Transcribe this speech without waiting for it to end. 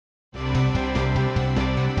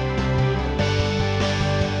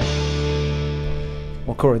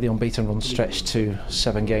Well, Corry, the unbeaten run stretched to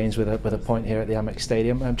 7 games with a point here at the Amex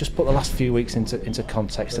Stadium. Just put the last few weeks into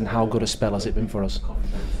context, and how good a spell has it been for us?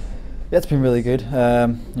 Yeah, it's been really good.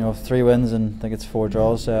 3 wins and I think it's 4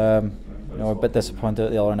 draws. We're a bit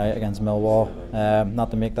disappointed the other night against Millwall,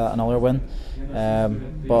 not to make that another win.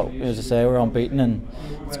 But as I say, we're unbeaten, and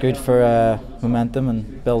it's good for momentum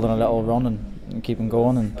and building a little run and keeping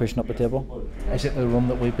going and pushing up the table. Is it the run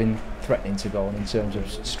that we've been threatening to go on in terms of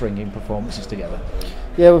stringing performances together?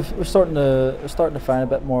 Yeah, we're starting to find a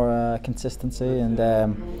bit more consistency, and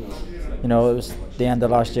it was the end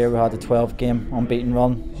of last year. We had a 12-game unbeaten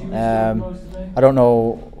run. I don't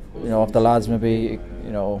know, if the lads maybe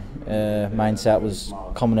mindset was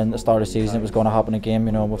coming in at the start of the season, it was going to happen again.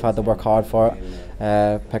 We've had to work hard for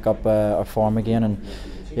it, pick up our form again, and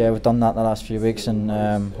yeah, we've done that in the last few weeks, and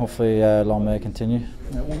hopefully long may it continue.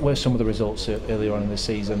 Where's some of the results earlier on in the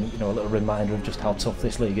season? A little reminder of just how tough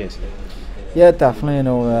this league is. Yeah, definitely.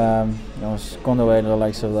 Going away to the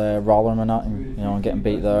likes of Rotherham and that, and getting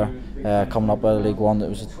beat there. Coming up out of League One, it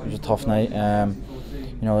was a tough night.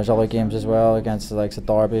 There's other games as well against the likes of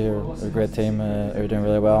Derby, who are a great team, who are doing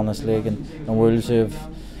really well in this league, and Wolves, who've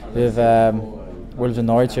Wolves and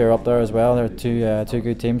Norwich are up there as well. They're two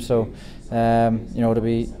good teams. So to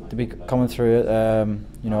be coming through it,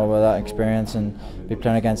 with that experience and be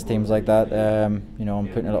playing against teams like that, and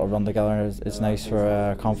putting a little run together, it's nice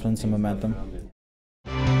for confidence and momentum.